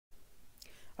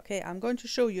Okay, I'm going to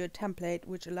show you a template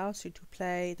which allows you to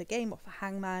play the game of a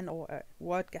hangman or a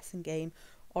word guessing game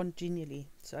on Genially.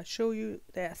 So I show you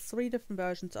there are 3 different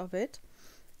versions of it.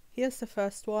 Here's the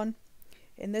first one.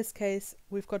 In this case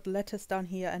we've got letters down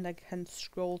here and I can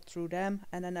scroll through them,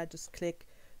 and then I just click,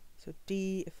 so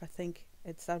D if I think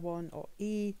it's that one, or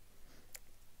E.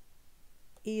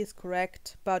 E is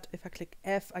correct, but if I click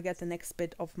F I get the next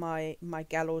bit of my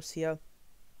gallows here.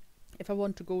 If I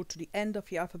want to go to the end of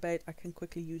the alphabet, I can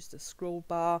quickly use the scroll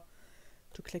bar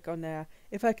to click on there.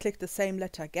 If I click the same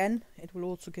letter again, it will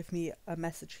also give me a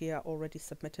message here already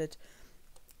submitted.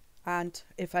 And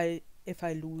if I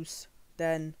lose,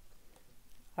 then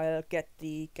I'll get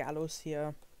the gallows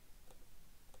here.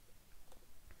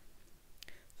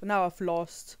 So now I've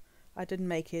lost, I didn't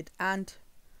make it, and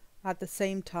at the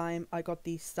same time I got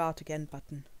the start again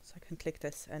button. So I can click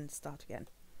this and start again.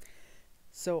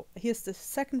 So here's the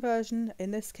second version.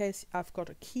 In this case I've got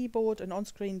a keyboard, an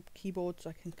on-screen keyboard, so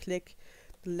I can click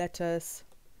the letters.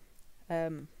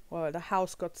 Well, the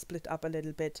house got split up a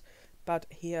little bit, but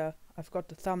here I've got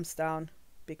the thumbs down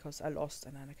because I lost,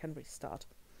 and then I can restart.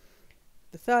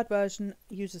 The third version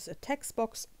uses a text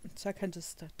box, so I can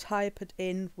just type it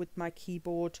in with my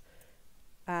keyboard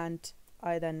and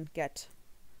I then get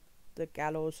the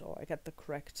gallows, or I get the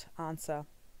correct answer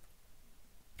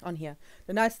on here.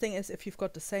 The nice thing is if you've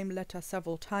got the same letter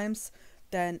several times,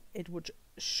 then it would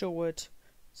show it.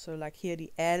 So like here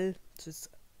the L just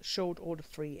showed all the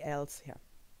 3 L's here.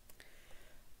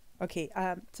 Okay,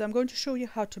 so I'm going to show you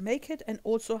how to make it, and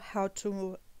also how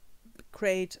to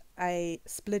create a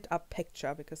split up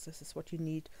picture, because this is what you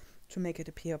need to make it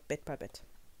appear bit by bit.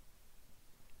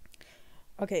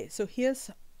 Okay, so here's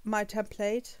my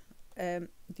template, the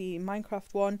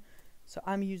Minecraft one. So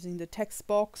I'm using the text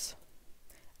box,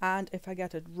 and if I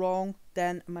get it wrong,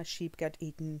 then my sheep get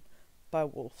eaten by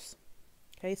wolves.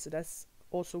 Okay, so that's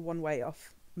also one way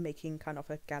of making kind of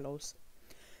a gallows.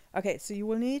 Okay, so you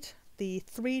will need the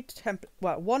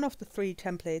one of the 3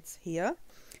 templates here,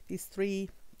 these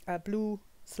 3 blue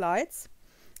slides.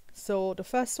 So the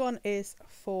first one is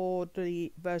for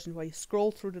the version where you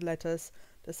scroll through the letters,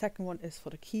 the second one is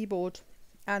for the keyboard,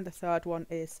 and the third one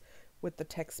is with the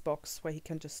text box where you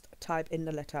can just type in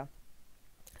the letter.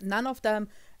 None of them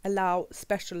allow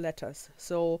special letters,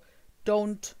 so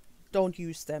don't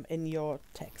use them in your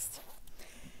text.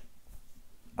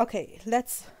 Okay,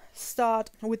 let's start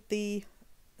with the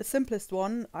simplest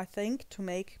one, I think, to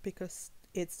make, because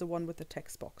it's the one with the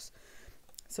text box.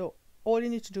 So all you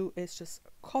need to do is just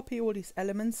copy all these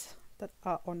elements that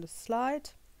are on the slide,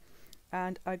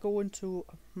 and I go into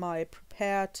my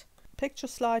prepared picture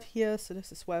slide here. So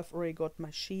this is where I've already got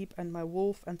my sheep and my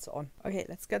wolf and so on. Okay,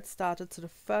 let's get started. So the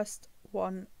first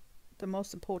one, the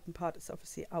most important part, is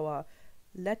obviously our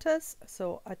letters.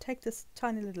 So I take this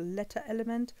tiny little letter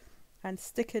element and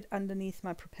stick it underneath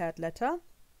my prepared letter.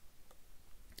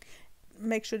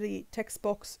 Make sure the text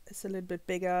box is a little bit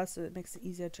bigger so it makes it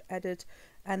easier to edit,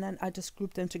 and then I just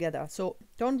group them together. So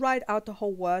don't write out the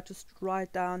whole word, just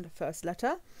write down the first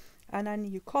letter, and then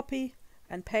you copy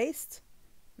and paste.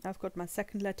 I've got my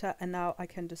second letter, and now I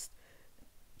can just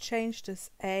change this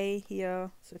A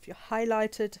here. So if you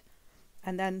highlight it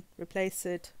and then replace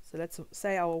it, so let's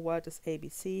say our word is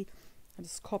ABC, and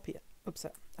just copy it. Oops,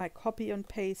 I copy and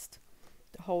paste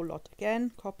the whole lot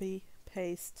again, copy,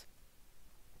 paste,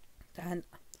 then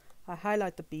I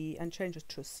highlight the B and change it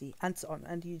to a C, and so on,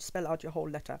 and you spell out your whole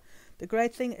letter. The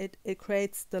great thing, it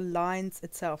creates the lines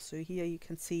itself. So here you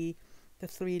can see the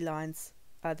 3 lines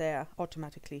are there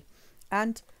automatically,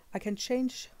 and I can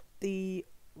change the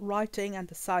writing and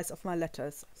the size of my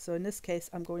letters. So in this case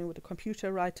I'm going with the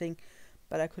computer writing,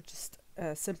 but I could just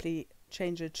simply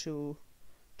change it to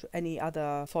any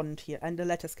other font here, and the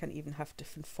letters can even have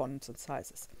different fonts and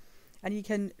sizes. And you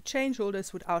can change all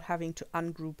this without having to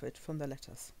ungroup it from the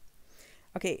letters.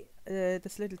 Okay,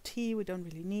 this little T we don't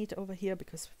really need over here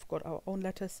because we've got our own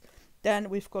letters. Then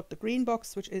we've got the green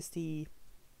box, which is the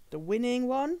winning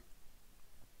one.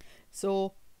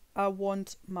 So I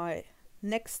want my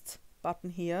next button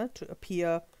here to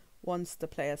appear once the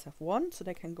players have won, so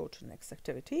they can go to the next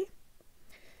activity.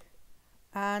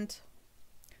 And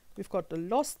we've got the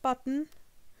lost button.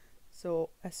 So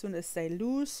as soon as they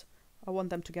lose, I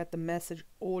want them to get the message,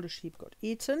 all the sheep got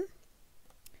eaten.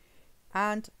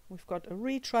 And we've got a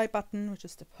retry button, which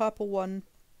is the purple one.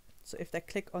 So if they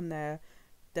click on there,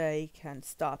 they can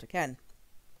start again.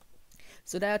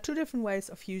 So there are 2 different ways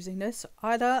of using this.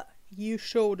 Either you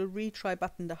show the retry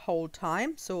button the whole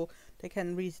time, so they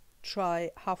can retry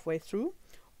halfway through,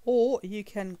 or you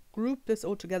can group this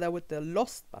all together with the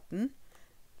lost button,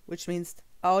 which means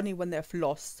only when they've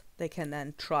lost, they can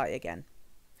then try again.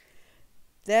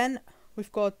 Then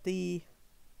we've got the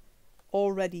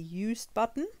already used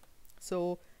button.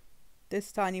 So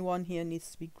this tiny one here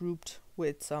needs to be grouped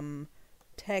with some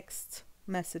text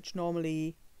message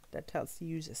normally that tells the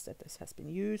users that this has been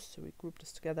used. So we group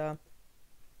this together.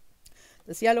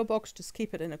 This yellow box, just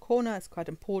keep it in a corner, it's quite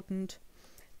important.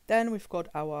 Then we've got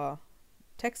our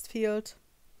text field,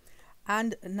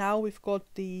 and now we've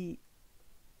got the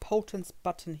potence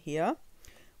button here,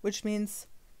 which means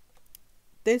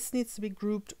this needs to be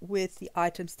grouped with the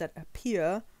items that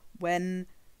appear when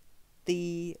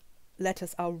the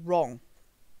letters are wrong.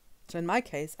 So in my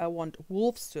case, I want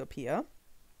wolves to appear.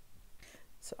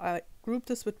 So I group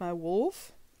this with my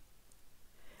wolf.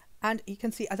 And you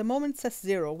can see at the moment it says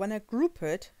 0. When I group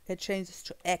it, it changes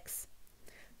to X.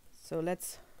 So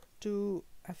let's do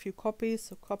a few copies.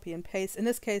 So copy and paste. In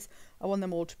this case, I want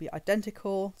them all to be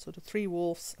identical. So the 3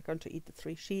 wolves are going to eat the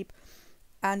 3 sheep.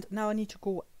 And now I need to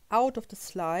go out of the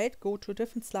slide, go to a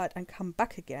different slide and come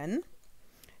back again.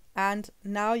 And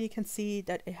now you can see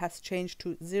that it has changed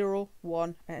to 0,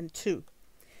 1 and 2.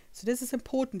 So this is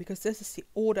important because this is the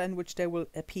order in which they will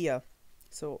appear.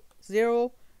 So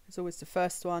 0 is always the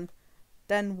first one,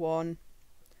 then 1,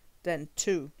 then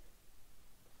 2.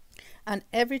 And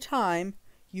every time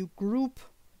you group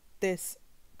this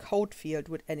code field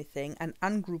with anything and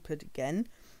ungroup it again,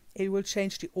 it will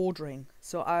change the ordering.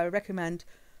 So I recommend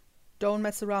don't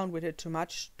mess around with it too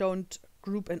much. Don't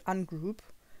group and ungroup.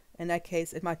 In that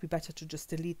case, it might be better to just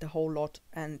delete the whole lot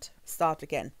and start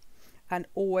again. And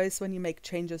always when you make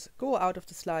changes, go out of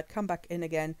the slide, come back in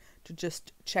again to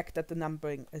just check that the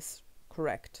numbering is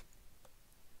correct.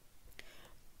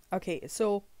 Okay,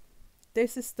 so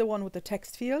this is the one with the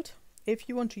text field. If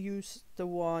you want to use the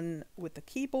one with the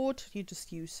keyboard, you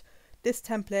just use this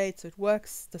template, so it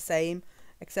works the same,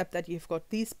 except that you've got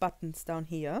these buttons down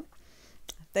here.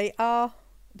 They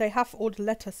have all the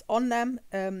letters on them.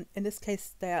 In this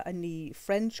case, they are in the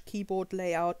French keyboard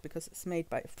layout because it's made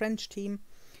by a French team.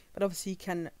 But obviously you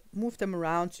can move them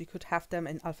around, so you could have them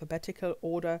in alphabetical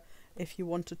order if you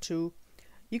wanted to.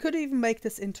 You could even make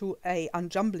this into a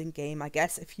unjumbling game, I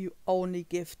guess, if you only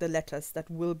give the letters that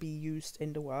will be used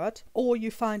in the word. Or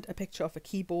you find a picture of a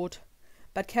keyboard.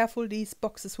 But careful, these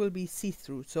boxes will be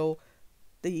see-through, so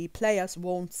the players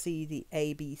won't see the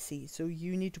A, B, C. So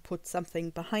you need to put something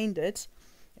behind it.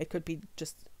 It could be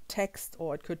just text,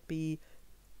 or it could be,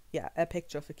 yeah, a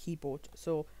picture of a keyboard.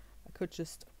 So I could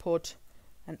just put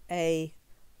an A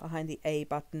behind the A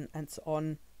button and so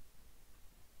on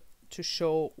to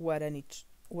show where they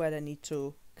need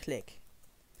to click.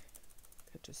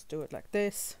 Could just do it like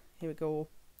this. Here we go.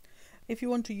 If you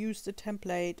want to use the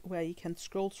template where you can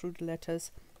scroll through the letters,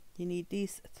 you need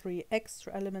these 3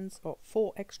 extra elements or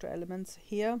 4 extra elements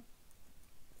here.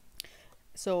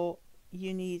 So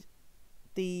you need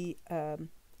the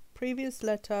previous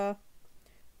letter,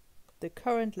 the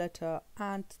current letter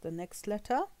and the next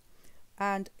letter.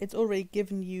 And it's already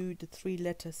given you the 3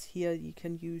 letters here you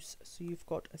can use. So you've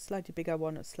got a slightly bigger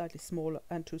one, a slightly smaller,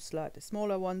 and 2 slightly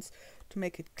smaller ones to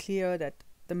make it clear that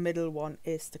the middle one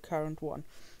is the current one.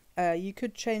 You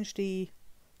could change the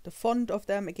font of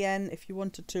them again if you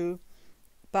wanted to,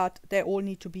 but they all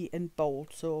need to be in bold.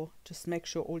 So just make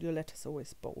sure all your letters are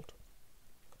always bold.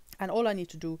 And all I need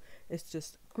to do is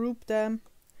just group them.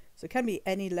 So it can be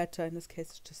any letter, in this case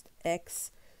it's just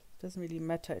X. It doesn't really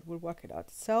matter, it will work it out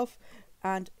itself.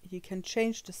 And you can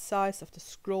change the size of the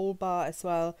scroll bar as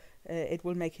well. It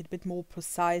will make it a bit more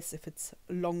precise if it's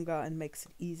longer and makes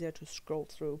it easier to scroll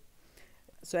through.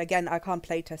 So again, I can't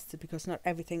play test it because not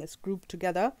everything is grouped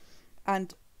together.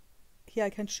 And here I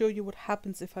can show you what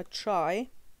happens if I try.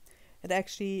 It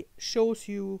actually shows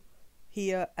you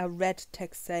here a red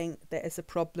text saying there is a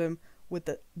problem with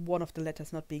one of the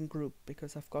letters not being grouped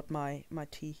because I've got my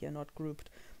T here not grouped.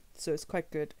 So it's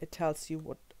quite good. It tells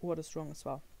you what is wrong as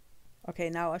well.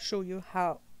 Okay, now I'll show you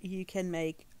how you can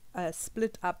make a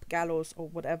split up gallows or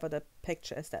whatever the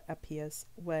picture is that appears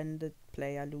when the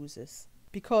player loses.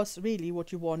 Because really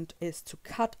what you want is to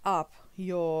cut up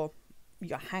your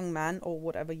hangman or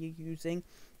whatever you're using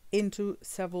into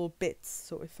several bits.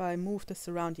 So if I move this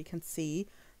around, you can see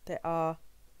there are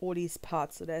all these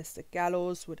parts. So there's the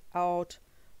gallows without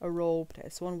a rope,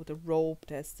 there's one with a rope,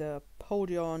 there's the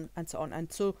podium and so on.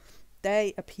 And so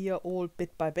they appear all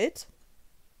bit by bit.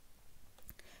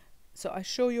 So I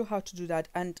show you how to do that,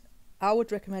 and I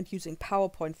would recommend using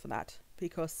PowerPoint for that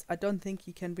because I don't think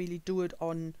you can really do it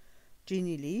on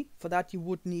Genially. For that you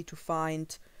would need to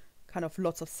find kind of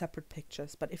lots of separate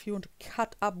pictures, but if you want to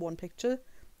cut up one picture,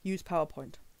 use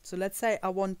PowerPoint. So let's say I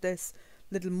want this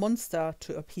little monster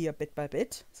to appear bit by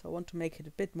bit, so I want to make it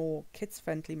a bit more kids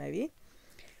friendly maybe.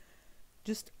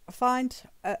 just find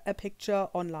a picture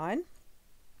online,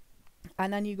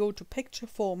 and then you go to picture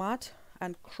format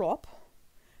and crop,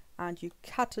 and you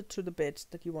cut it to the bit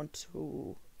that you want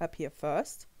to appear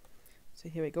first. So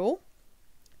here we go.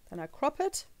 Then I crop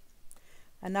it,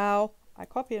 and now I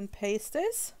copy and paste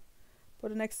this,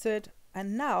 put it next to it,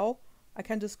 and now I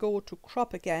can just go to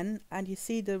crop again, and you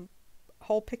see the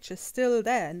whole picture still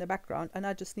there in the background, and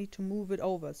I just need to move it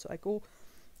over. So I go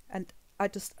and I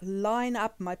just line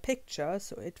up my picture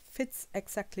so it fits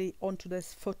exactly onto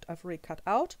this foot I've already cut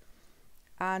out,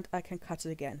 and I can cut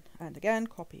it again and again,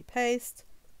 copy, paste,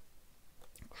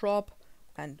 crop,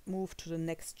 and move to the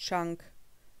next chunk.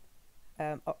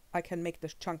 I can make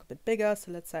this chunk a bit bigger,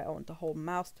 so let's say I want the whole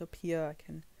mouse to appear, I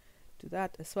can do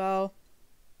that as well,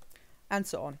 and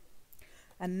so on.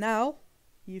 And now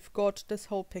you've got this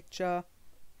whole picture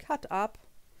cut up,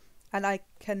 and I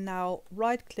can now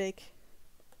right click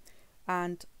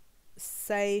and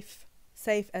save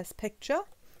as picture,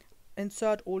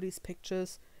 insert all these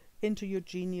pictures into your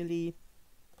Genially,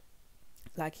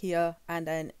 like here, and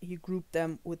then you group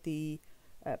them with the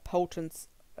Potence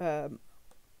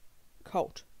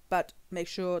code, but make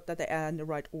sure that they are in the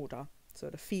right order. So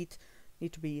the feet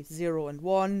need to be 0 and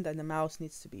 1, then the mouse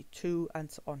needs to be 2, and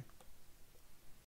so on.